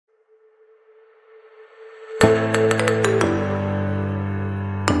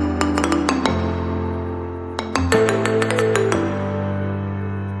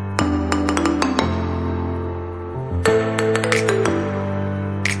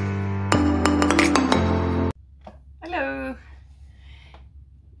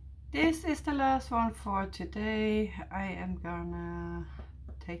this is the last one for today. I am gonna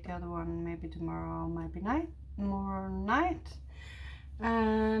take the other one maybe tomorrow, maybe tomorrow night.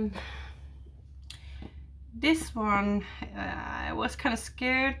 And this one I was kind of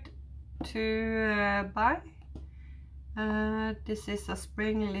scared to buy. This is a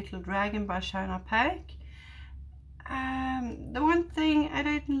spring Little Dragon by Sheena Pike. The one thing I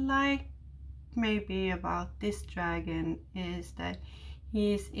didn't like maybe about this dragon is that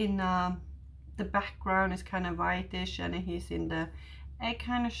he's in the background is kind of whitish and he's in the egg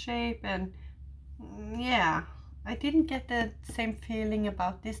kind of shape, and yeah, I didn't get the same feeling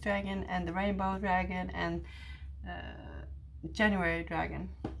about this dragon and the rainbow dragon and January dragon.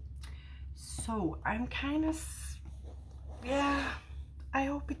 So I'm kind of, yeah, I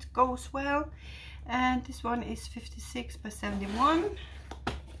hope it goes well. And this one is 56 by 71.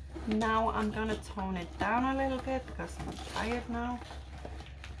 Now I'm gonna tone it down a little bit because I'm tired now.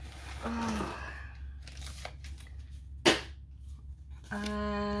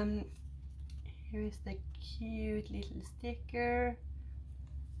 Here is the cute little sticker.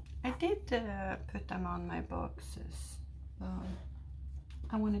 I did put them on my boxes.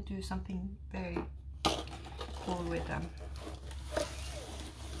 I want to do something very cool with them.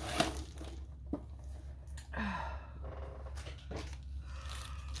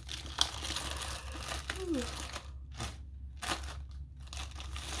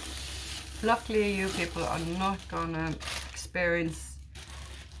 Luckily you people are not gonna experience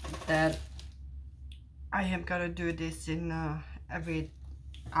that I am gonna do this in every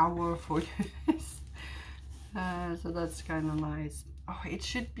hour for you. So that's kind of nice. Oh, it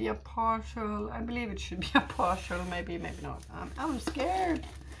should be a partial. I believe it should be a partial. Maybe not. I'm scared.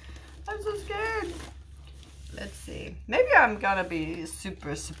 I'm so scared. Let's see. Maybe I'm gonna be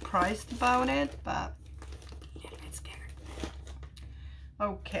super surprised about it, but a little bit scared.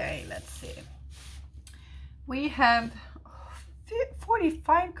 Okay, let's see. We have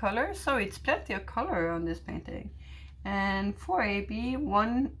 45 colors, so it's plenty of color on this painting. And for AB,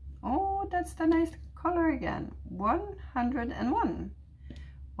 oh, that's the nice color again. 101,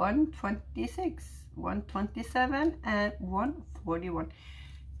 126, 127, and 141.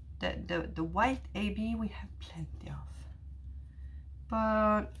 The white AB we have plenty of,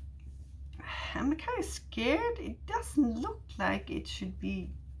 but I'm kind of scared. It doesn't look like it should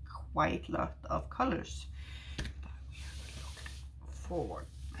be quite a lot of colors, but we have to look forward.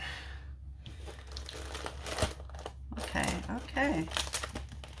 Okay.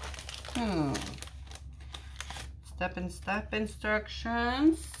 Step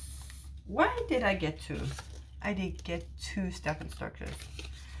instructions. Why did I get two? I did get two step instructions.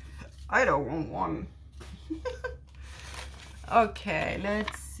 I don't want one. Okay,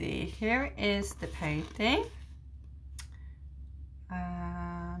 let's see. Here is the painting.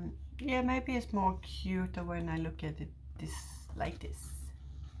 Yeah, maybe it's more cute when I look at it like this.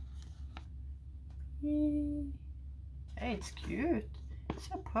 Hey, it's cute. It's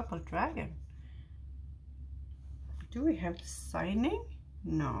a purple dragon. Do we have the signing?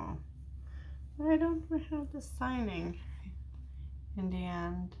 No. Why don't we have the signing in the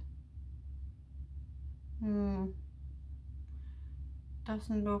end?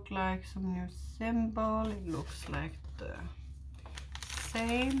 Doesn't look like some new symbol. It looks like the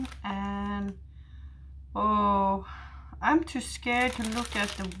same. And oh, I'm too scared to look at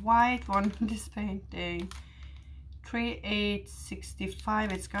the white one in this painting.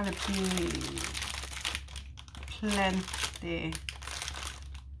 3865. It's gonna be plenty.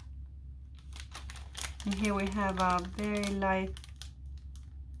 And here we have a very light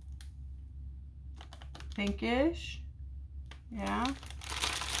pinkish, yeah,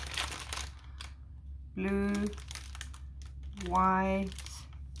 blue, white.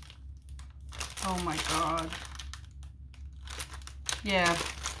 Oh my god. Yeah.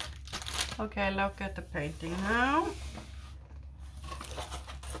 Okay, look at the painting now.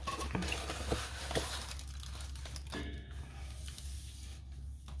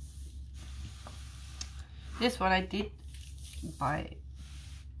 This one I did buy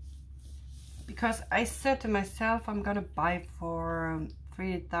because I said to myself I'm gonna buy for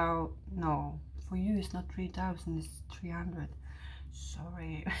 3,000. No, for you it's not 3,000, it's 300.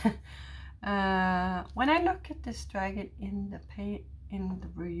 Sorry. When I look at this dragon in the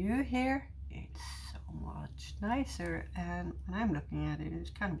review here, it's so much nicer, and when I'm looking at it, it's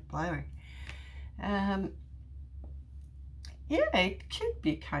kind of blurry. Yeah, it could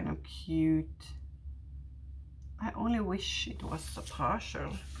be kind of cute. I only wish it was a partial.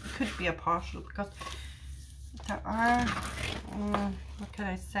 It could be a partial because there are, what can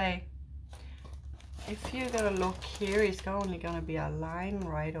I say? if you're gonna look here, it's only gonna be a line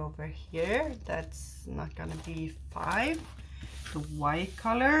right over here. That's not gonna be 5, the white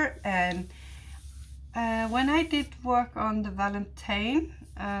color. And when I did work on the Valentine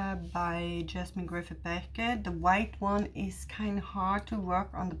by Jasmine Griffith Becker, the white one is kind of hard to work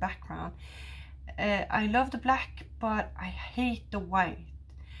on the background. I love the black, but I hate the white,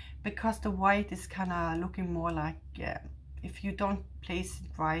 because the white is kind of looking more like, if you don't place it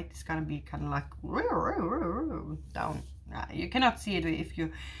right, it's gonna be kind of like down. You cannot see it if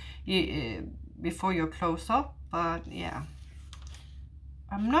you before you're close up, but yeah,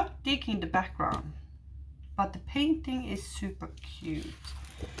 I'm not digging the background, but the painting is super cute.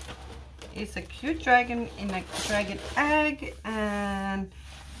 It's a cute dragon in a dragon egg, and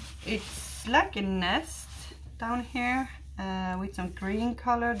it's like a nest down here with some green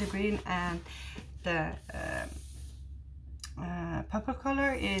color. The green and the purple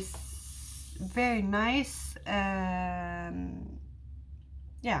color is very nice. Yeah,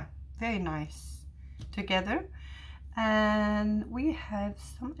 very nice together. And we have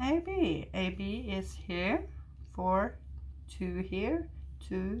some AB. AB is here, 4, 2 here,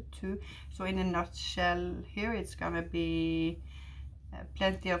 2, 2. So in a nutshell here, it's gonna be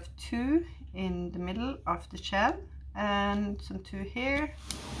plenty of 2 in the middle of the shell, and some 2 here.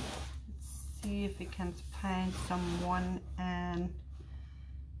 Let's see if we can find some 1 and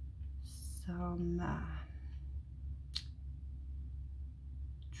some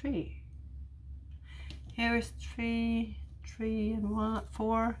 3. Here is 3, 3 and 1,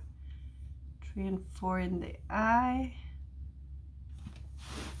 4, 3 and 4 in the eye.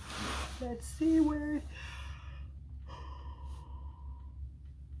 Let's see where.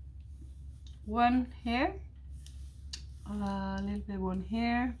 1 here, a little bit 1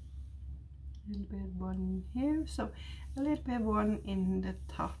 here, a little bit 1 here, so a little bit 1 in the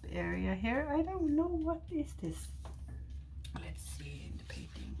top area here. I don't know what is this. Let's see in the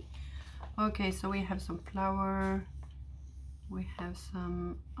painting. Okay, so we have some flower, we have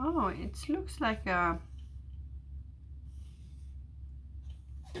some, oh, it looks like a,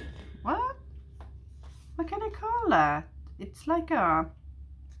 what can I call that? It's like a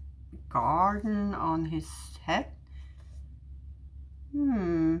garden on his head.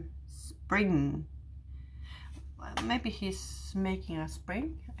 Spring. Well, maybe he's making a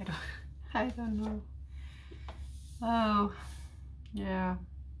spring. I don't know. Oh, yeah.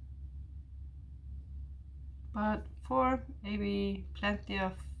 But for maybe plenty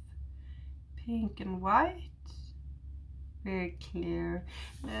of pink and white. Very clear.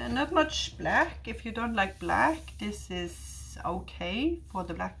 Not much black. If you don't like black, this is okay for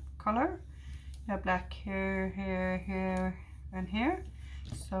the black color. You have black here, here, here, and here.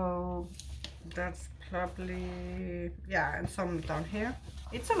 So that's probably, yeah, and some down here.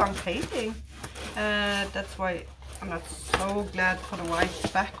 It's a long painting. That's why I'm not so glad for the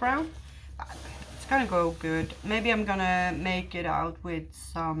white background. It's gonna go good. Maybe I'm gonna make it out with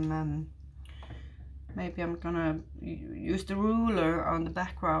some, maybe I'm gonna use the ruler on the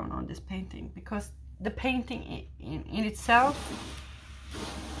background on this painting, because the painting in itself,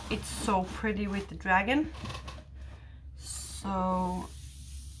 it's so pretty with the dragon, so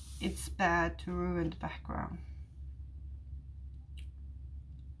it's bad to ruin the background.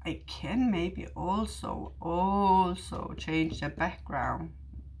 I can maybe also change the background.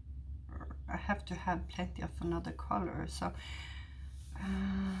 I have to have plenty of another color, so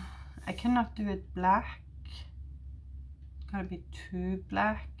I cannot do it black. It's gonna be too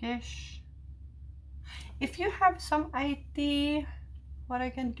blackish. If you have some idea what I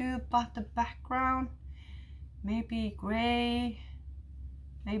can do about the background, maybe gray,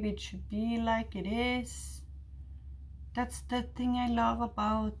 maybe it should be like it is. That's the thing I love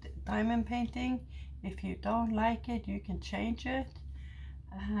about diamond painting. If you don't like it, you can change it,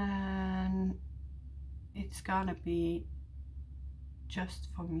 and it's gonna be just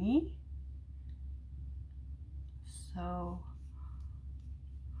for me. So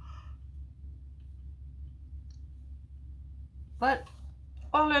but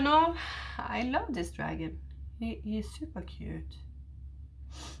all in all, I love this dragon. He is super cute.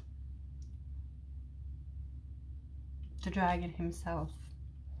 The dragon himself.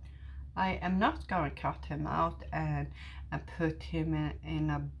 I am not gonna cut him out and put him in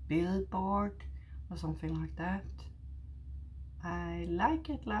a billboard or something like that. I like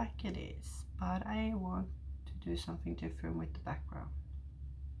it like it is, but I want to do something different with the background.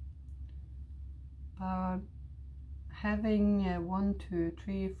 But having 1, 2,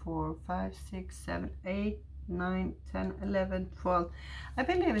 3, 4, 5, 6, 7, 8, 9, 10, 11, 12. I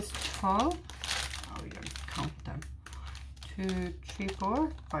believe it's 12. Oh, you can count them. 2, 3,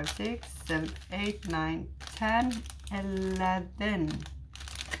 4, 5, 6, 7, 8, 9, 10, 11.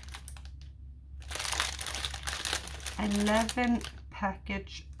 11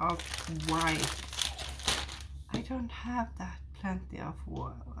 package of white. I don't have that plenty of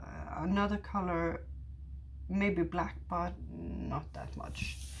another color, maybe black, but not that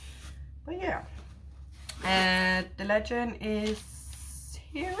much. But yeah, the legend is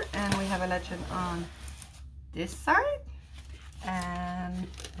here, and we have a legend on this side, and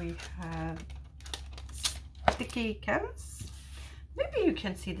we have sticky cans. Maybe you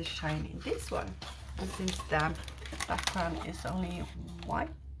can see the shine in this one, and since the background is only white,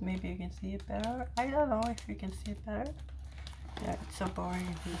 maybe you can see it better. I don't know if you can see it better. Yeah, it's so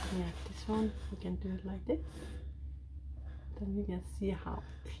boring looking at this one. We can do it like this. Then you can see how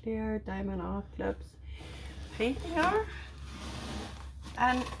clear Diamond Art Club's painting are.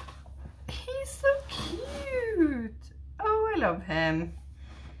 And he's so cute. Oh, I love him.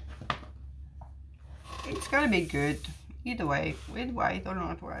 It's gonna be good either way, with white or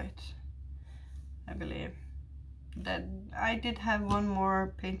not white, I believe. That I did have one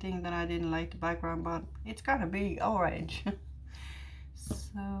more painting that I didn't like the background, but it's gonna be orange.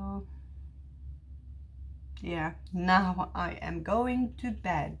 So yeah, now I am going to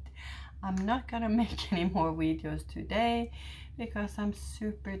bed. I'm not gonna make any more videos today because I'm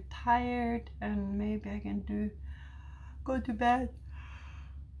super tired, and maybe I can go to bed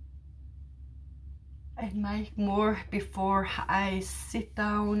and make more before I sit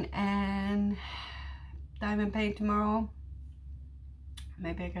down and diamond paint tomorrow.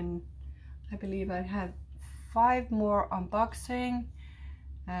 Maybe I can. I believe I have 5 more unboxing,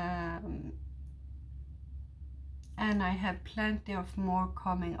 and I have plenty of more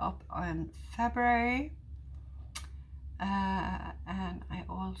coming up on February, and I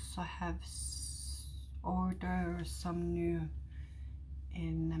also have ordered some new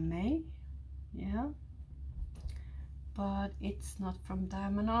in May. Yeah, but it's not from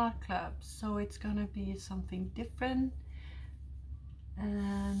Diamond Art Club, so it's gonna be something different.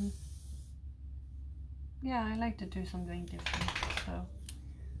 And yeah, I like to do something different, so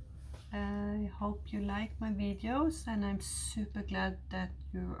I hope you like my videos, and I'm super glad that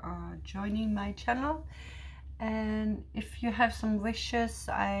you are joining my channel. And if you have some wishes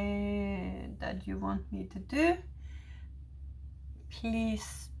that you want me to do,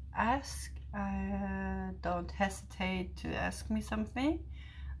 please ask. Don't hesitate to ask me something.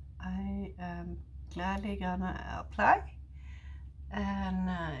 I am gladly gonna apply. And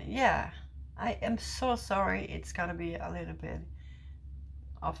yeah, I am so sorry it's gonna be a little bit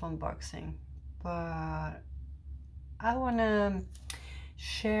of unboxing, but I wanna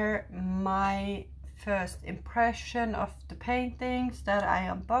share my first impression of the paintings that I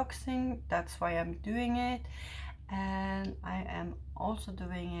am unboxing. That's why I'm doing it, and I am also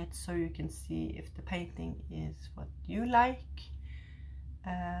doing it so you can see if the painting is what you like.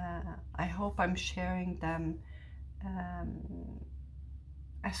 I hope I'm sharing them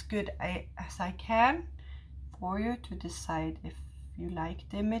as good as I can for you to decide if you like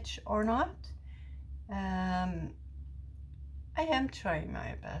the image or not. I am trying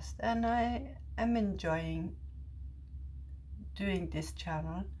my best, and I am enjoying doing this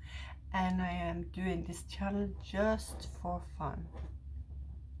channel, and I am doing this channel just for fun.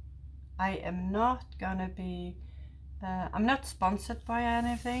 I am not gonna be I'm not sponsored by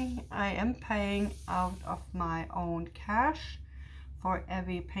anything. I am paying out of my own cash for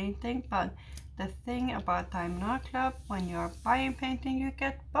every painting, but the thing about Diamond Art Club, when you're buying painting, you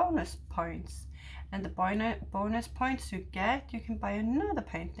get bonus points, and the bonus points you get, you can buy another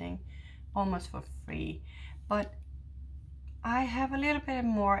painting almost for free. But I have a little bit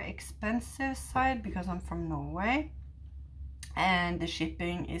more expensive side because I'm from Norway, and the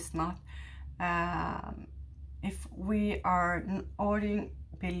shipping is not if we are ordering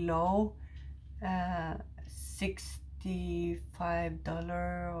below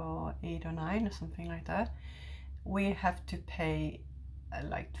 $65 or 8 or 9 or something like that, we have to pay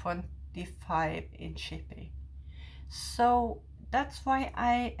like 25 in shipping. So that's why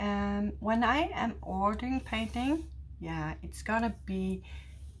I am, when I am ordering painting, yeah, it's gonna be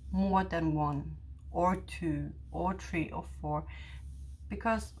more than 1 or 2 or 3 or 4,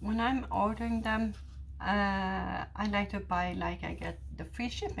 because when I'm ordering them, I like to buy like I get the free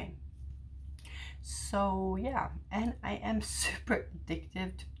shipping. So yeah, and I am super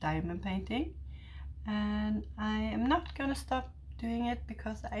addicted to diamond painting, and I am not gonna stop doing it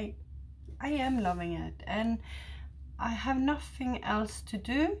because I am loving it, and I have nothing else to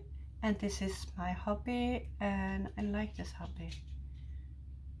do, and this is my hobby, and I like this hobby.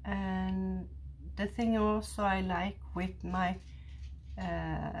 And the thing also I like with my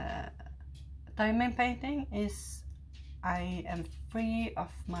diamond painting is I am free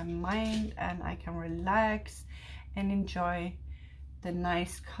of my mind and I can relax and enjoy the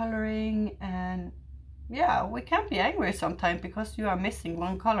nice coloring. And yeah, we can be angry sometimes because you are missing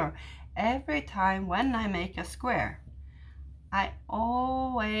one color. Every time when I make a square, I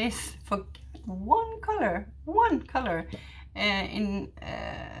always forget one color in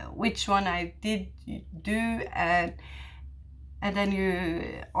which one I did do, and then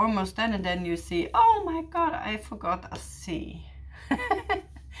you almost done, and then you see, oh my god, I forgot a C.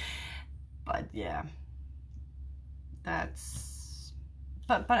 But yeah, that's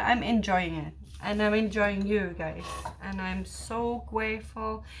but I'm enjoying it, and I'm enjoying you guys, and I'm so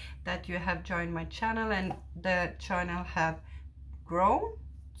grateful that you have joined my channel, and the channel have grown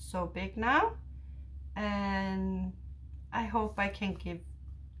so big now, and I hope I can give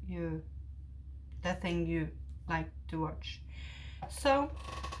you the thing you like to watch. So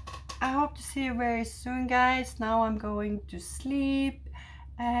I hope to see you very soon, guys. Now I'm going to sleep,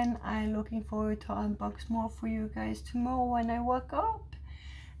 and I'm looking forward to unbox more for you guys tomorrow when I wake up.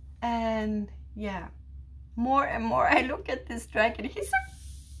 And yeah, more and more I look at this dragon.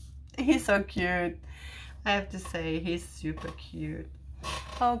 He's so cute. I have to say, he's super cute.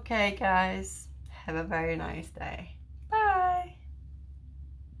 Okay guys, have a very nice day.